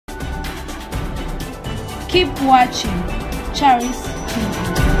Keep watching Charis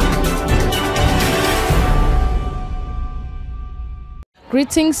TV.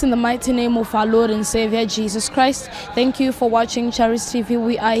 Greetings in the mighty name of our Lord and Savior Jesus Christ. Thank you for watching Charis TV.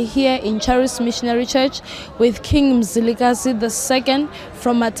 We are here in Charis Missionary Church with King Mzilikazi II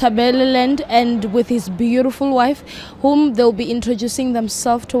from Ndebeles land and with his beautiful wife, whom they'll be introducing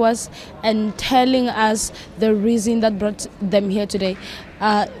themselves to us and telling us the reason that brought them here today.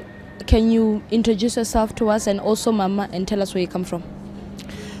 Can you introduce yourself to us and also Mama and tell us where you come from?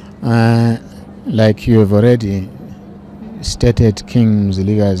 Like you have already stated, King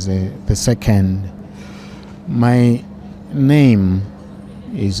Mzilikazi II. My name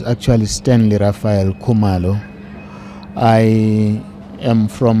is actually Stanley Raphael Kumalo. I am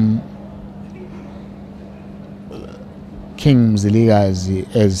from King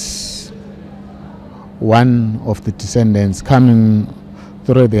Mzilikazi as one of the descendants coming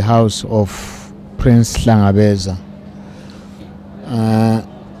through the house of Prince Hlangabeza.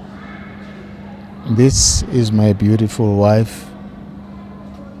 This is my beautiful wife.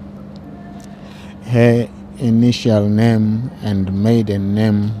 Her initial name and maiden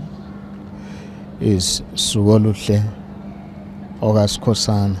name is Suwoluhle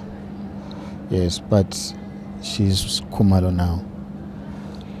Ogaskosana. Yes, but she's Kumalo now.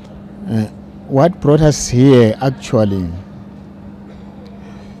 What brought us here actually,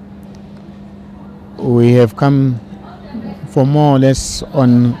 we have come for more or less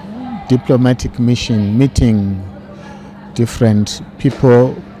on diplomatic mission, meeting different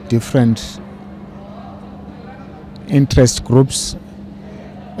people, different interest groups,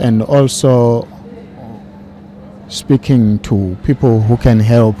 and also speaking to people who can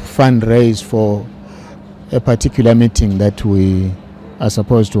help fundraise for a particular meeting that we are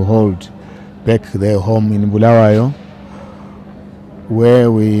supposed to hold back their home in Bulawayo,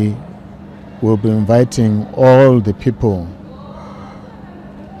 where we will be inviting all the people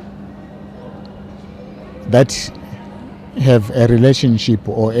that have a relationship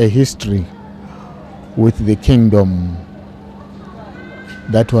or a history with the kingdom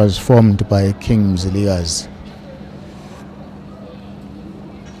that was formed by King Mzilikazi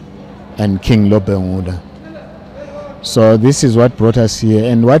and King Lobenguda. So this is what brought us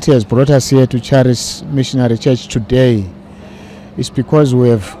here, and what has brought us here to Charis Missionary Church today is because we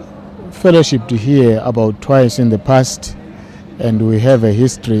have fellowshipped here about twice in the past, and we have a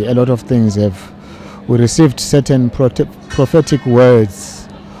history. A lot of things we received certain prophetic words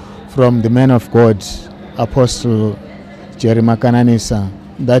from the man of God, Apostle Jerry Makananisa,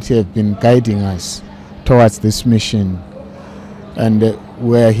 that have been guiding us towards this mission. And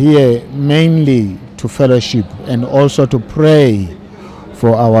we're here mainly to fellowship and also to pray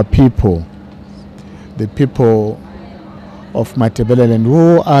for our people, the people of Ndebeles,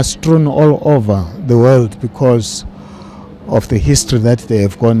 who are strewn all over the world because of the history that they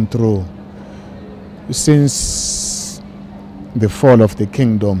have gone through since the fall of the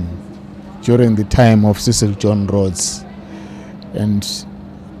kingdom during the time of Cecil John Rhodes. And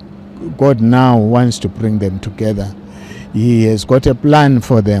God now wants to bring them together. He has got a plan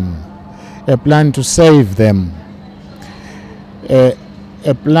for them, a plan to save them, a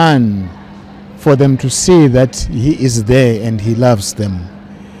plan for them to see that He is there and He loves them,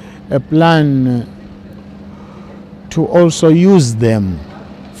 a plan to also use them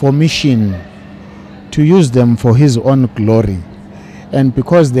for mission, to use them for His own glory. And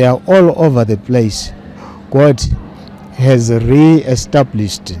because they are all over the place, God has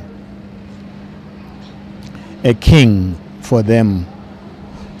re-established a king for them,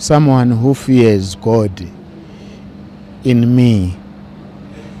 someone who fears God in me,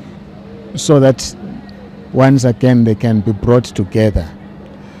 so that once again they can be brought together.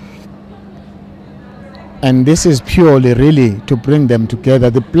 And this is purely really to bring them together.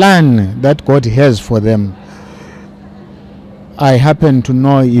 The plan that God has for them, I happen to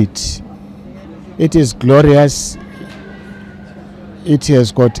know it. It is glorious. It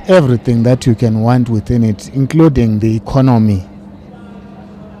has got everything that you can want within it, including the economy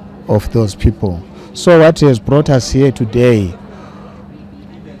of those people. So what has brought us here today,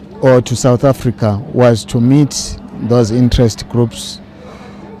 or to South Africa, was to meet those interest groups,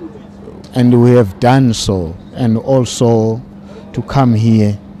 and we have done so, and also to come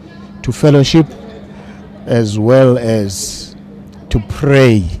here to fellowship as well as to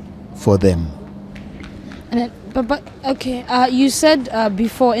pray for them. But okay, you said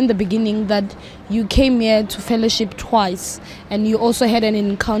before in the beginning that you came here to fellowship twice, and you also had an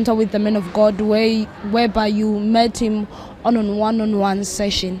encounter with the man of God whereby you met him on a one-on-one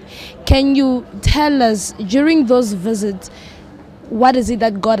session. Can you tell us, during those visits, what is it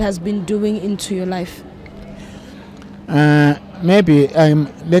that God has been doing into your life? Let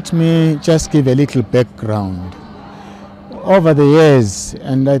me just give a little background. Over the years,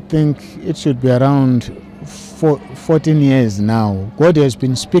 and I think it should be around 14 years now, God has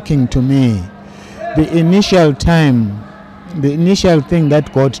been speaking to me. The initial thing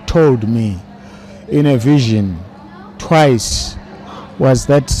that God told me in a vision twice was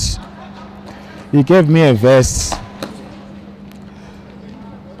that He gave me a verse,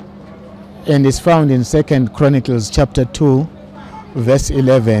 and it's found in 2 Chronicles chapter 2 verse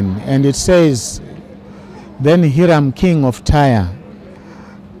 11, and it says, "Then Hiram king of Tyre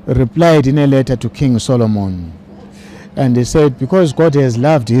replied in a letter to King Solomon, and he said, because God has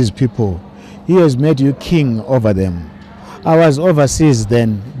loved His people, He has made you king over them." I was overseas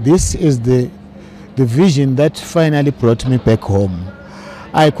then. This is the vision that finally brought me back home.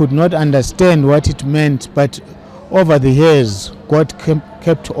 I could not understand what it meant, but over the years God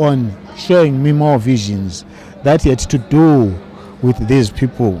kept on showing me more visions that had to do with these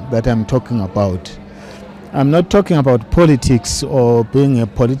people that I'm talking about. I'm not talking about politics or being a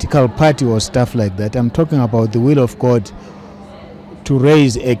political party or stuff like that. I'm talking about the will of God to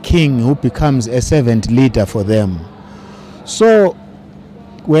raise a king who becomes a servant leader for them. So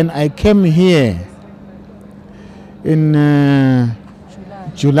when I came here in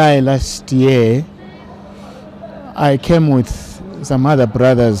July last year, I came with some other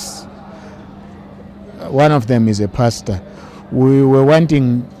brothers. One of them is a pastor. We were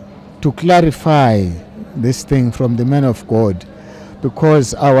wanting to clarify this thing from the man of God,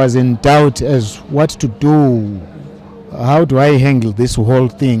 because I was in doubt as what to do. How do I handle this whole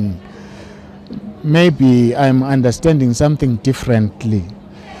thing? Maybe I'm understanding something differently.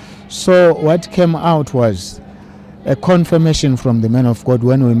 So what came out was a confirmation from the man of God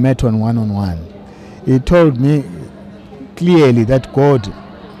when we met on one-on-one. He told me clearly that God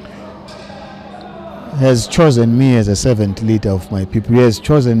has chosen me as a servant leader of my people. He has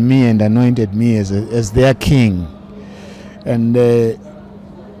chosen me and anointed me as their king. And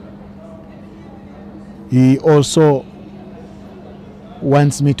He also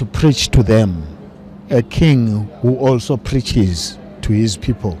wants me to preach to them, a king who also preaches to his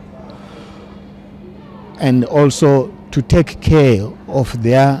people, and also to take care of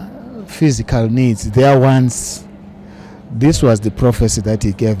their physical needs, their wants. This was the prophecy that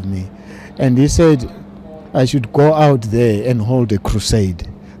he gave me. And he said I should go out there and hold a crusade.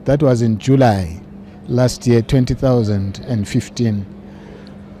 That was in July last year, 2015.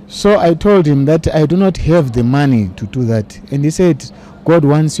 So I told him that I do not have the money to do that. And he said, God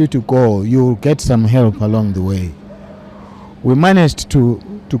wants you to go. You will get some help along the way. We managed to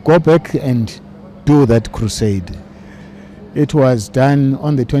go back and do that crusade. It was done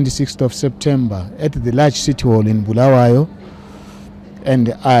on the 26th of September at the large city hall in Bulawayo.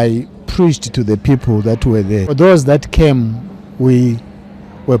 And I preached to the people that were there. For those that came, we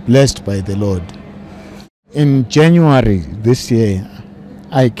were blessed by the Lord. In January this year,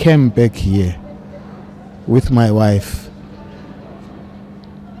 I came back here with my wife,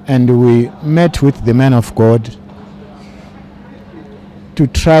 and we met with the man of God to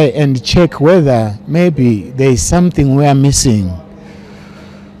try and check whether maybe there is something we are missing,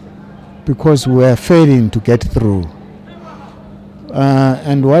 because we are failing to get through.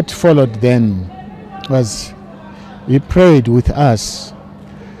 And what followed then was he prayed with us,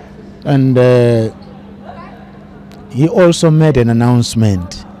 and he also made an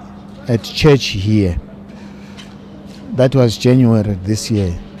announcement at church here. That was January this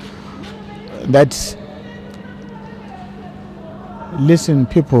year. That, listen,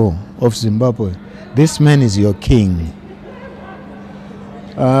 people of Zimbabwe, this man is your king.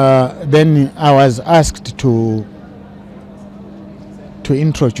 Then I was asked to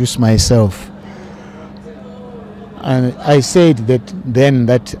introduce myself, and I said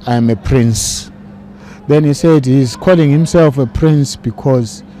that I'm a prince. Then he said he's calling himself a prince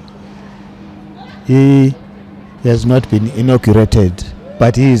because he has not been inaugurated,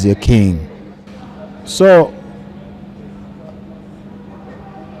 but he is a king. So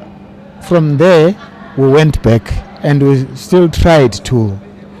from there we went back, and we still tried to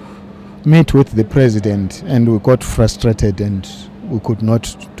meet with the president, and we got frustrated and we could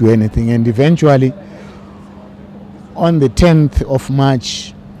not do anything. And eventually on the 10th of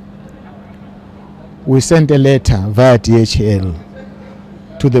March we sent a letter via DHL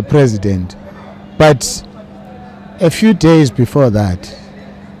to the president. But a few days before that,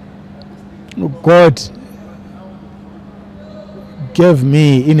 God gave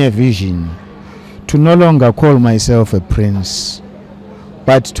me in a vision to no longer call myself a prince,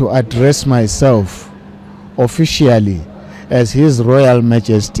 but to address myself officially as His Royal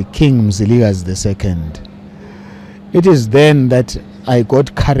Majesty King Mzilikazi II. It is then that I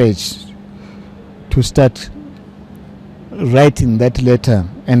got courage to start writing that letter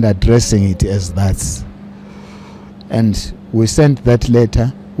and addressing it as that. And we sent that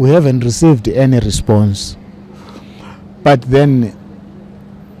letter. We haven't received any response. But then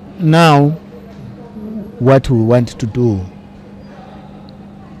now what we want to do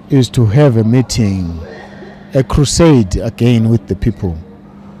is to have a meeting, a crusade again with the people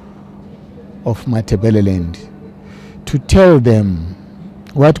of Ndebeles, to tell them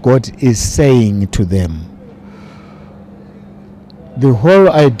what God is saying to them. The whole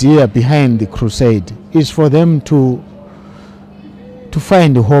idea behind the crusade is for them to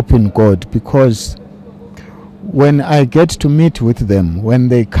find hope in God, because when I get to meet with them, when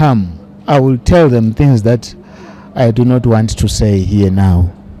they come, I will tell them things that I do not want to say here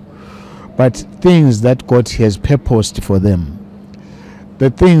now, but things that God has purposed for them, the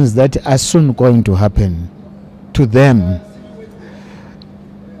things that are soon going to happen to them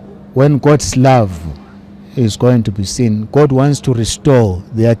when God's love is going to be seen. God wants to restore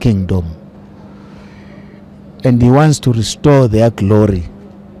their kingdom, and He wants to restore their glory.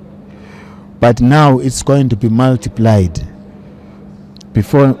 But now it's going to be multiplied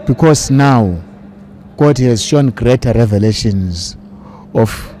because now God has shown greater revelations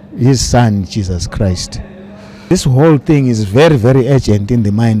of His Son, Jesus Christ. This whole thing is very, very urgent in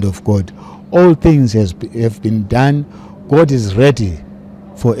the mind of God. All things have been done. God is ready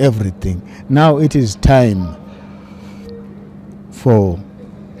for everything. Now it is time for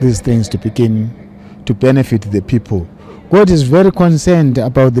these things to begin to benefit the people. God is very concerned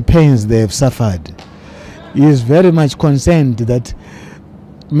about the pains they have suffered. He is very much concerned that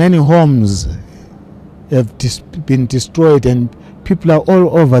many homes have been destroyed, and people are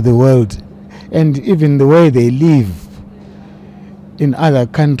all over the world, and even the way they live in other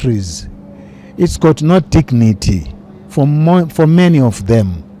countries, it's got no dignity for many of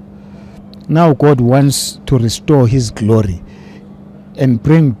them. Now God wants to restore His glory and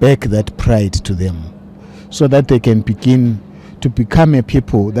bring back that pride to them, so that they can begin to become a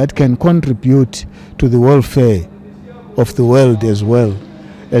people that can contribute to the welfare of the world as well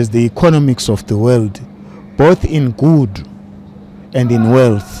as the economics of the world, both in good and in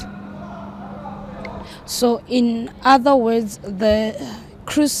wealth. So in other words, the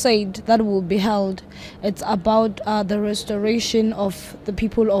crusade that will be held, it's about the restoration of the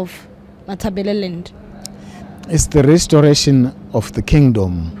people of Ndebeles. It's the restoration of the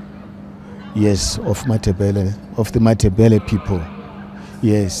kingdom, yes, of Ndebeles, of the Ndebeles people.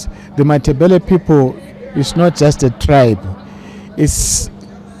 Yes, the Ndebeles people is not just a tribe. It's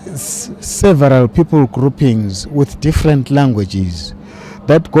several people groupings with different languages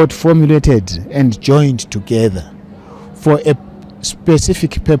that God formulated and joined together for a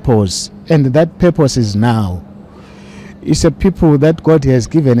specific purpose, and that purpose is now. It's a people that God has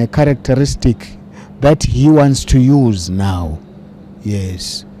given a characteristic that He wants to use now.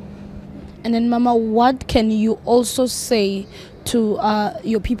 Yes. And then, Mama, what can you also say to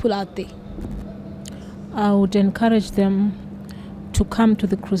your people out there? I would encourage them to come to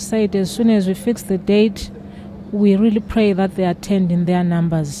the crusade. As soon as we fix the date, we really pray that they attend in their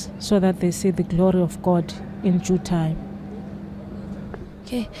numbers so that they see the glory of God in due time.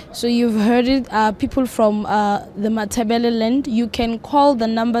 Okay, so you've heard it, people from the Ndebeles land. You can call the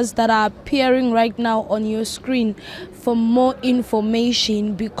numbers that are appearing right now on your screen for more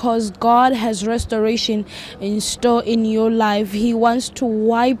information, because God has restoration in store in your life. He wants to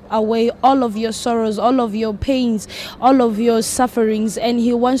wipe away all of your sorrows, all of your pains, all of your sufferings, and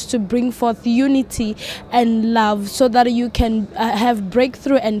He wants to bring forth unity and love so that you can have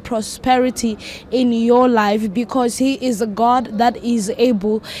breakthrough and prosperity in your life, because He is a God that is able.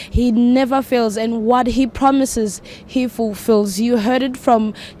 He never fails, and what He promises, He fulfills. You heard it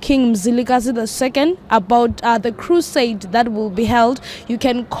from King Mzilikazi II about the crusade that will be held. You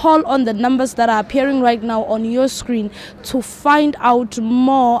can call on the numbers that are appearing right now on your screen to find out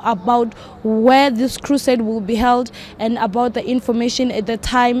more about where this crusade will be held and about the information at the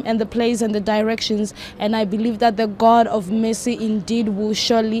time and the place and the directions. And I believe that the God of mercy indeed will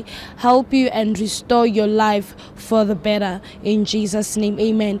surely help you and restore your life for the better, in Jesus' name,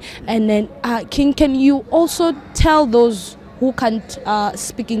 amen. And then King, can you also tell those who can't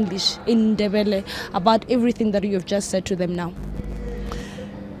speak English in Ndebeles about everything that you have just said to them now?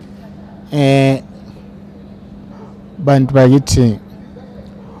 Bantu bakithi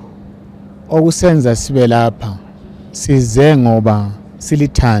okusenza sibe lapha size ngoba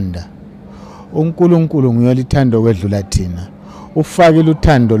silithanda. uNkulunkulu nguyolithanda okwedlula thina. Ufakile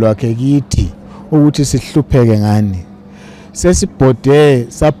uthando lwakhe kithi ukuthi sihlupheke ngani. Sesibhode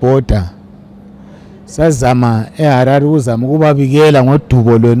sabhoda Sazama eHarare uzama ukubabikela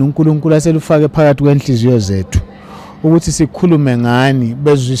ngodubo lwenu uNkulunkulu aselufake phakathi kwenhliziyo zethu ukuthi sikhulume ngani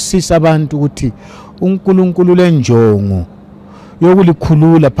bezwisisa abantu ukuthi uNkulunkulu lenjongo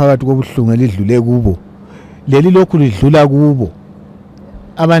yokulikhulula phakathi kobuhlungu elidlule kubo leli lokhu lidlula kubo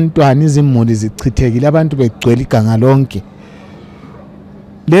abantwana izimuli zichithekile abantu begcwele iganga lonke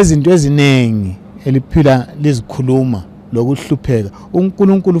lezi zinto ezinengi eliphila lizikhuluma lokuhlupheka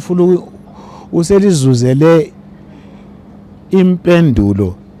uNkulunkulu futhi uselizuzele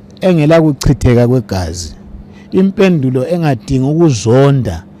impendulo engela kuchitheka kwegazi impendulo engadingi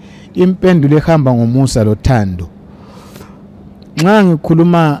ukuzonda impendulo ehamba ngomusa lothando nxa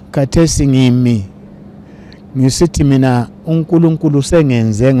ngikhuluma khathesi ngimi ngisithi mina uNkulunkulu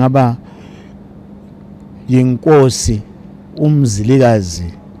sengenze ngaba yinkosi umzilikazi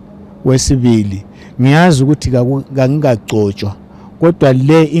wesibili ngiyazi ukuthi ngangigacotshwa kodwa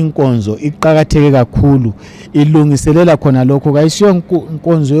le inkonzo iqhakatheke kakhulu ilungiselela khona lokho kayisiyo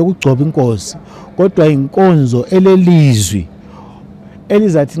inkonzo yokugcoba inkosi kodwa inkonzo elelizwi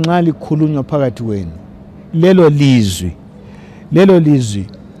elizathi nxa likhulunywa phakathi kwenu lelo lizwi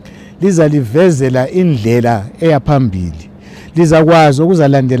lizalivezela indlela eyaphambili lizakwazi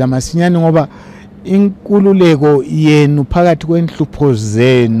ukuzalandela masinyane ngoba inkululeko yenu phakathi kwenhlupho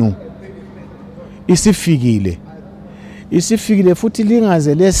zenu isifikile futhi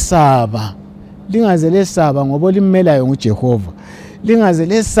lingaze lesaba ngoba limelayo nguJehova lingaze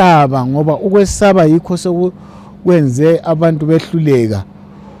lesaba ngoba ukwesaba yikho sokwenze abantu behluleka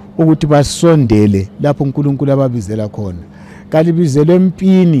ukuthi basondele lapho uNkulunkulu ababizela khona kalibizelwe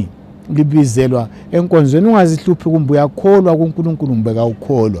empini libizelwa enkonzweni ungazihluphi kumbe uyakholwa kuNkulunkulu kumbe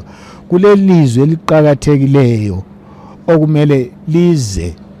kawukholwa kulelizwe eliqhakathekileyo okumele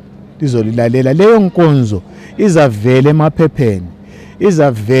lizolilalela leyo nkonzo izavela emaphepheni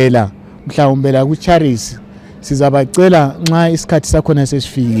izavela mhlawumbe la kuCharity sizabacela nxa isikhathi sakhona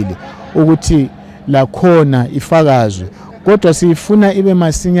sesifikile ukuthi lakhona ifakazwe kodwa sifuna ibe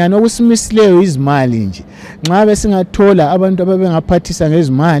masinyane okusimisileyo izimali nje nxa besingathola abantu ababengaphathisa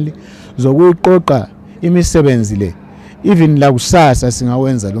ngezimali zokuyiqoqa imisebenzi le even la kusasa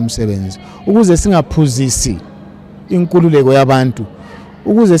singawenza lo msebenzi ukuze singaphuzisi inkululeko yabantu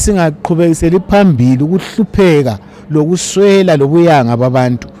ukuze singaqhubekiseli phambili ukuhlupheka lokuswela lobuyanga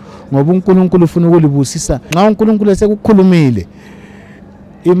babantu ngoba uNkulunkulu ufuna ukulibusisa nxa uNkulunkulu esekukhulumile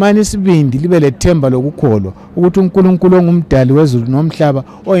imani isibindi libe lethemba lokukholwa ukuthi uNkulunkulu ongumdali wezulu nomhlaba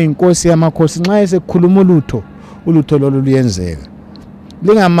oyinkosi yamakhosi nxa esekhuluma ulutho lolu luyenzeka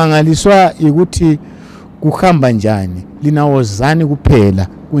lingamangaliswa ukuthi kuhamba njani linawozani kuphela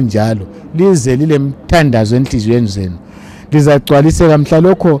kunjalo lize lile mthandazo enhliziyweni zenu lizacwaliseka mhla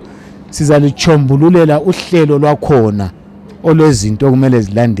lokho sizalichombululela uhlelo lwakhona olwezinto okumele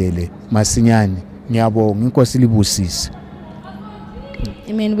zilandele masinyane ngiyabonga inkosi libusise.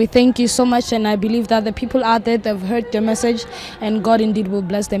 Amen. We thank you so much, and I believe that the people out there, they've heard the message, and God indeed will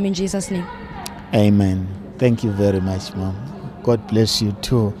bless them in Jesus' name. Amen. Thank you very much, Mom. God bless you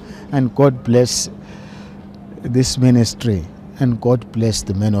too, and God bless this ministry, and God bless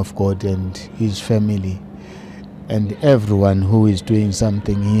the man of God and his family, and everyone who is doing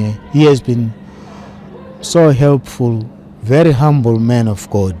something here. He has been so helpful, very humble man of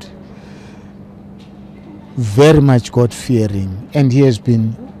God, very much God-fearing, and he has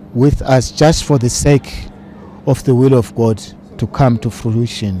been with us just for the sake of the will of God to come to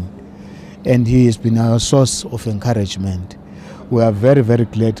fruition, and he has been our source of encouragement. We are very, very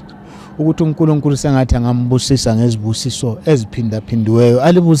glad ukuthi uNkulunkulu sengathi angambusisa ngezibusiso eziphindaphindiweyo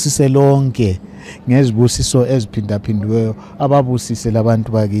alibusise lonke ngezibusiso eziphindaphindiweyo ababusise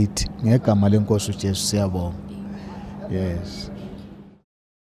labantu bakithi ngegama lenkosi uJesu siyabonga. Yes.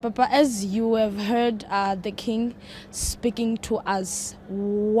 Papa, as you have heard the King speaking to us,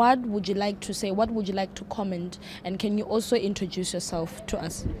 what would you like to say? What would you like to comment? And can you also introduce yourself to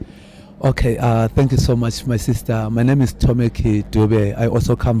us? Okay, thank you so much, my sister. My name is Tomeki Dube. I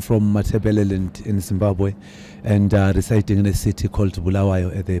also come from Ndebeles in Zimbabwe and residing in a city called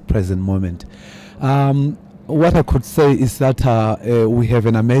Bulawayo at the present moment. What I could say is that we have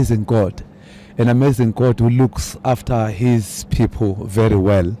an amazing God who looks after his people very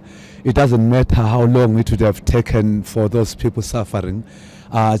well. It doesn't matter how long it would have taken for those people suffering.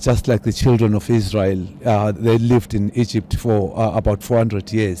 Just like the children of Israel, they lived in Egypt for about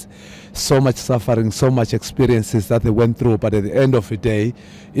 400 years. So much suffering, so much experiences that they went through, but at the end of the day,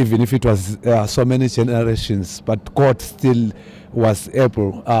 even if it was so many generations, but God still was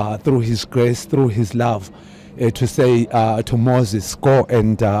able, through his grace, through his love, to say to Moses, go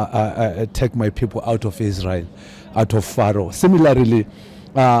and take my people out of Israel, out of Pharaoh. Similarly,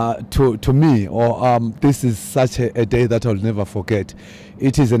 to me, or this is such a day that I'll never forget.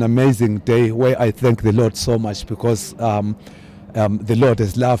 It is an amazing day where I thank the Lord so much because the Lord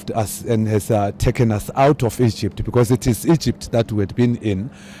has loved us and has taken us out of Egypt, because it is Egypt that we had been in.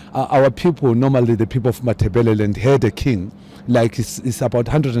 Our people, normally the people of Ndebeles, had a king. Like it's about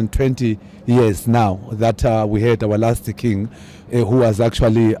 120 years now that we had our last king, who was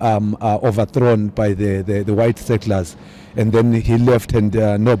actually overthrown by the white settlers, and then he left, and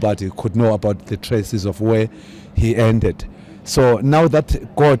nobody could know about the traces of where he ended. So now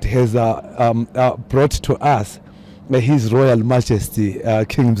that God has brought to us His Royal Majesty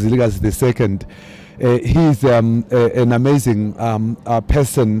King Mzilikazi II, he is an amazing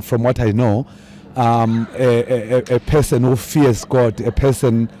person, from what I know. A person who fears God, a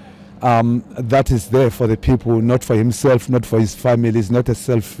person that is there for the people, not for himself, not for his family. He's not a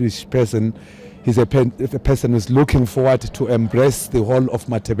selfish person. He's a person who's looking forward to embrace the whole of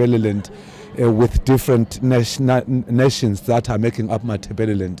Ndebeles with different nations that are making up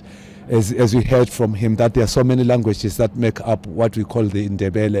Ndebeles. As we heard from him, that there are so many languages that make up what we call the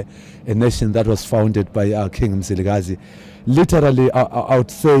Ndebeles, a nation that was founded by King Mzilikazi. Literally, I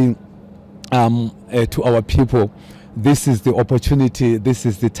would say to our people, this is the opportunity, this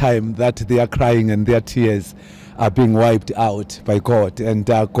is the time that they are crying and their tears are being wiped out by God. And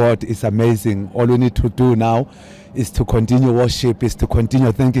God is amazing. All we need to do now is to continue worship, is to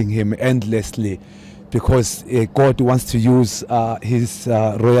continue thanking Him endlessly, because God wants to use His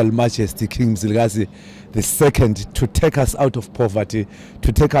Royal Majesty King Mzilikazi II to take us out of poverty,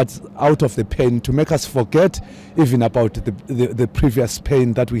 to take us out of the pain, to make us forget even about the previous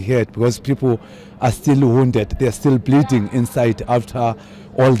pain that we had, because people are still wounded, they are still bleeding inside after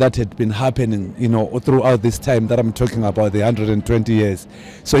all that had been happening, you know, throughout this time that I'm talking about, the 120 years.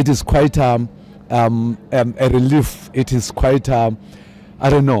 So it is quite a relief. It is quite I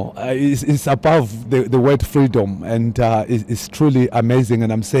don't know, it's above the word freedom, and it's truly amazing.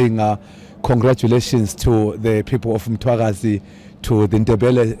 And I'm saying congratulations to the people of Mtwagazi, to the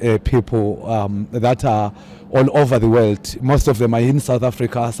Ndebeles people that are all over the world. Most of them are in South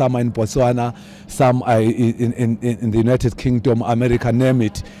Africa, some are in Botswana, some are in the United Kingdom, America, name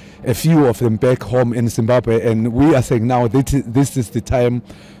it. A few of them back home in Zimbabwe, and we are saying now this is the time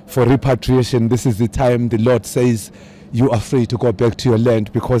for repatriation. This is the time the Lord says you are free to go back to your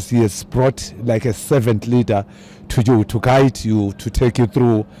land, because He has brought like a servant leader to you, to guide you, to take you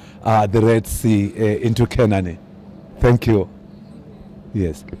through the Red Sea into Canaan. Thank you.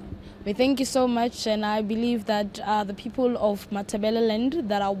 Yes. We thank you so much, and I believe that the people of Ndebeles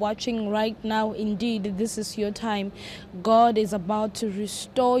that are watching right now, indeed, this is your time. God is about to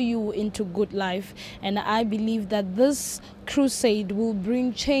restore you into good life, and I believe that this crusade will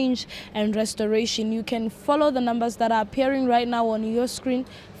bring change and restoration. You can follow the numbers that are appearing right now on your screen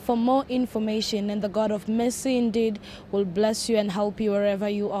for more information, and the God of mercy indeed will bless you and help you wherever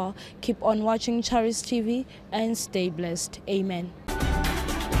you are. Keep on watching Charis TV and stay blessed. Amen.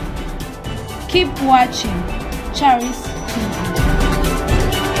 Keep watching Charis TV.